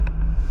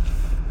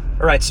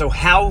All right, so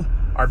how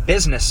our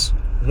business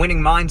winning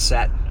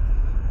mindset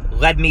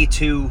led me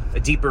to a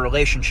deeper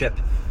relationship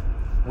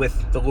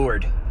with the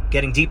Lord,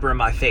 getting deeper in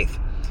my faith.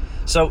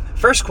 So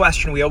first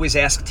question we always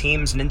ask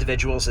teams and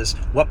individuals is,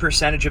 what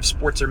percentage of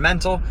sports are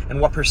mental and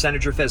what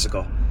percentage are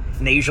physical?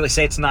 And they usually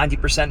say it's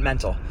 90%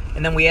 mental.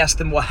 And then we ask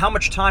them, well, how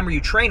much time are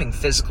you training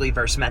physically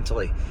versus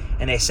mentally?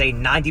 And they say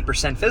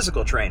 90%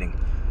 physical training.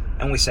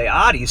 And we say,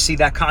 do you see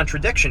that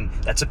contradiction?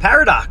 That's a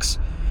paradox.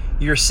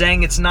 You're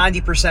saying it's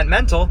 90%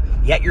 mental,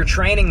 yet you're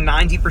training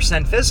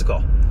 90%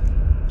 physical.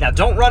 Now,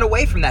 don't run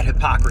away from that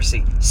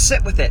hypocrisy.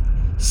 Sit with it.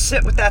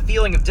 Sit with that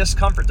feeling of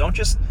discomfort. Don't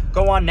just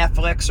go on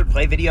Netflix or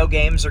play video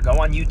games or go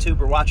on YouTube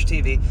or watch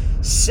TV.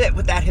 Sit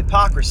with that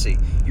hypocrisy.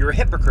 You're a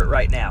hypocrite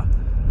right now.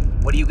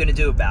 What are you going to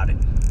do about it?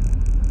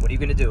 What are you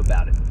going to do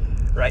about it?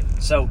 Right?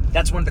 So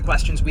that's one of the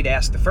questions we'd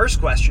ask. The first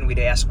question we'd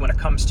ask when it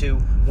comes to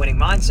winning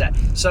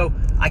mindset. So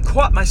I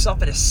caught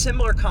myself in a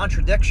similar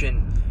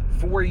contradiction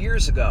 4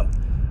 years ago.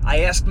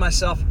 I asked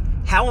myself,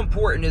 how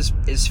important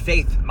is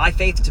faith, my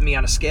faith to me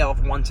on a scale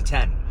of 1 to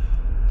 10?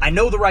 I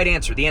know the right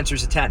answer. The answer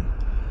is a 10.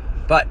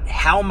 But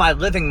how am I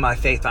living my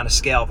faith on a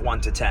scale of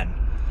 1 to 10?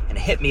 And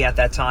it hit me at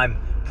that time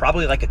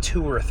probably like a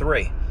 2 or a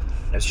 3. It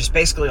was just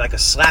basically like a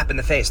slap in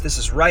the face. This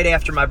is right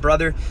after my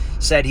brother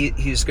said he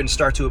was going to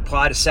start to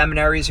apply to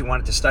seminaries. He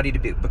wanted to study to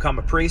become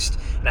a priest.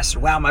 And I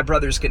said, wow, my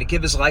brother's going to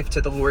give his life to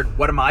the Lord.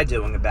 What am I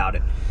doing about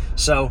it?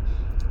 So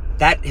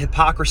that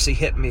hypocrisy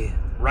hit me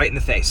right in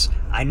the face.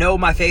 I know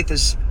my faith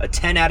is a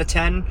 10 out of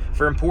 10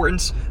 for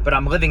importance, but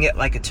I'm living it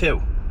like a 2.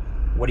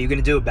 What are you going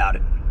to do about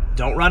it?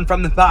 Don't run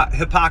from the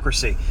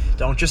hypocrisy.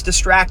 Don't just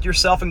distract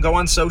yourself and go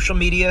on social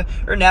media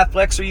or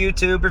Netflix or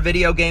YouTube or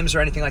video games or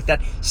anything like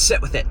that.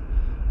 Sit with it.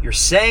 You're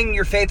saying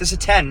your faith is a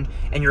 10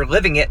 and you're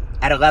living it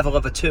at a level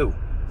of a 2.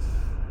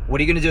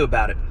 What are you going to do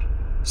about it?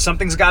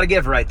 Something's got to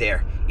give right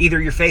there. Either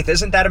your faith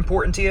isn't that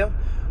important to you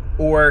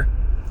or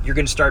you're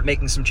going to start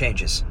making some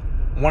changes.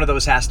 One of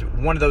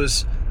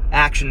those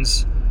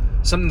actions,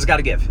 something's got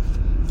to give.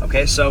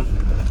 Okay, so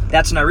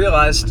that's when I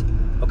realized,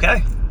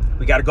 okay,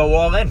 we got to go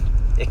all in.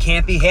 It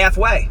can't be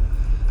halfway.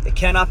 It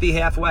cannot be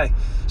halfway.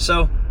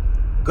 So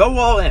go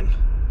all in.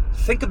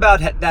 Think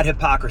about that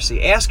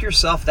hypocrisy. Ask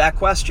yourself that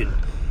question.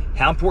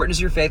 How important is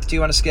your faith to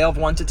you on a scale of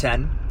 1 to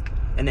 10?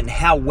 And then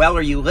how well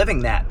are you living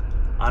that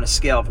on a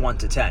scale of 1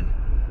 to 10?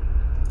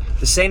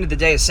 The saint of the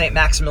day is St.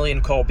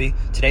 Maximilian Kolbe.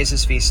 Today's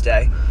his feast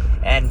day.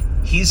 And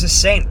he's a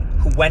saint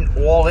who went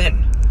all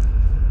in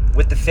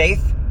with the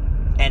faith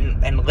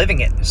and living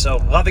it. So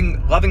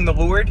loving the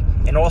Lord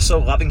and also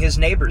loving his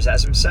neighbors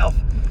as himself.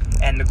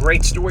 And the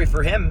great story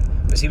for him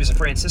was he was a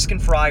Franciscan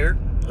friar,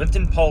 lived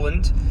in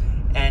Poland,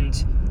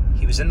 and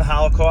he was in the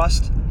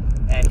Holocaust,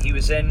 and he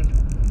was in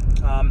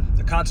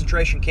the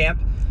concentration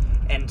camp,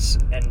 and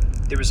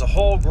there was a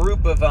whole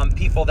group of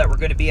people that were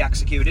going to be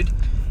executed,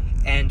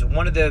 and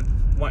one of the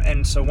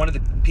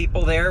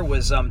people there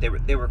was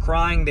they were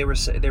crying. They were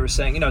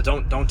saying,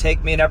 don't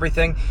take me and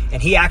everything.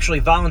 And he actually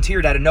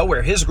volunteered out of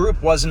nowhere. His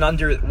group wasn't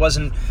under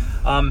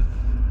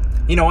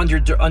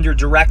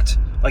direct,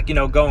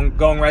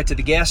 going right to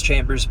the gas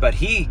chambers, but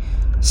he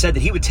said that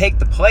he would take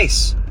the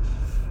place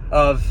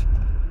of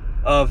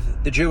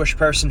the Jewish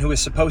person who was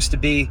supposed to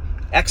be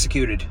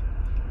executed,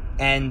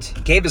 and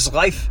gave his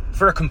life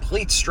for a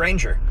complete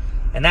stranger.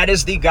 And that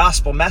is the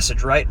gospel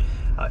message, right?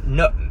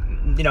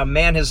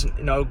 Man has,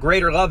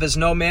 greater love is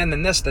no man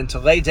than this, than to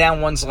lay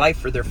down one's life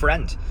for their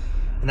friend.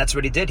 And that's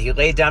what he did. He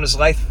laid down his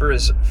life for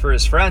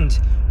his friend,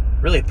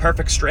 really a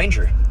perfect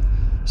stranger.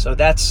 So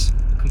that's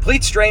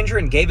complete stranger,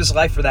 and gave his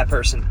life for that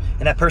person.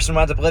 And that person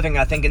wound up living,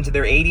 I think, into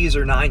their 80s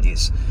or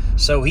 90s.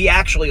 So he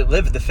actually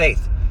lived the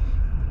faith.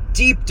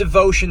 Deep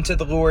devotion to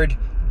the Lord,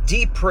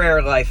 deep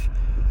prayer life,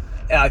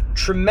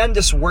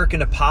 tremendous work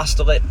in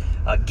apostolate,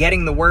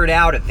 getting the word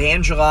out,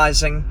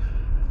 evangelizing,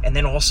 and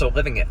then also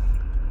living it.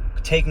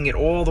 Taking it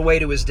all the way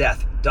to his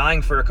death,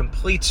 dying for a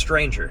complete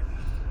stranger,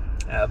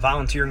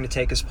 volunteering to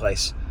take his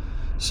place.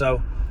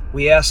 So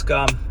we ask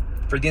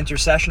for the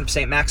intercession of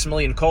St.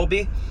 Maximilian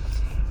Kolbe,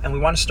 and we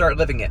want to start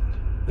living it.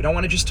 We don't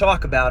want to just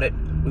talk about it.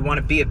 We want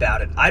to be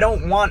about it. I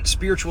don't want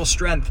spiritual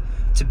strength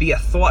to be a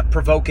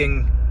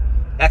thought-provoking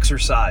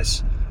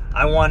exercise.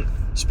 I want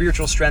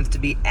spiritual strength to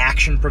be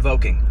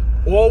action-provoking.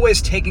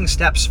 Always taking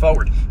steps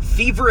forward.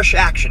 Feverish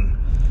action.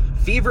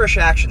 Feverish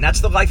action. That's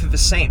the life of a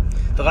saint.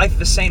 The life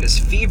of a saint is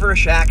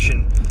feverish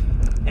action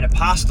and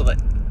apostolate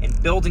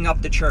and building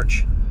up the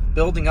church,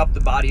 building up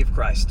the body of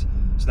Christ.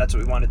 So that's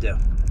what we want to do.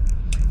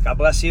 God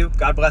bless you.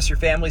 God bless your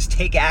families.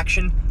 Take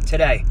action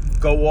today.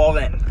 Go all in.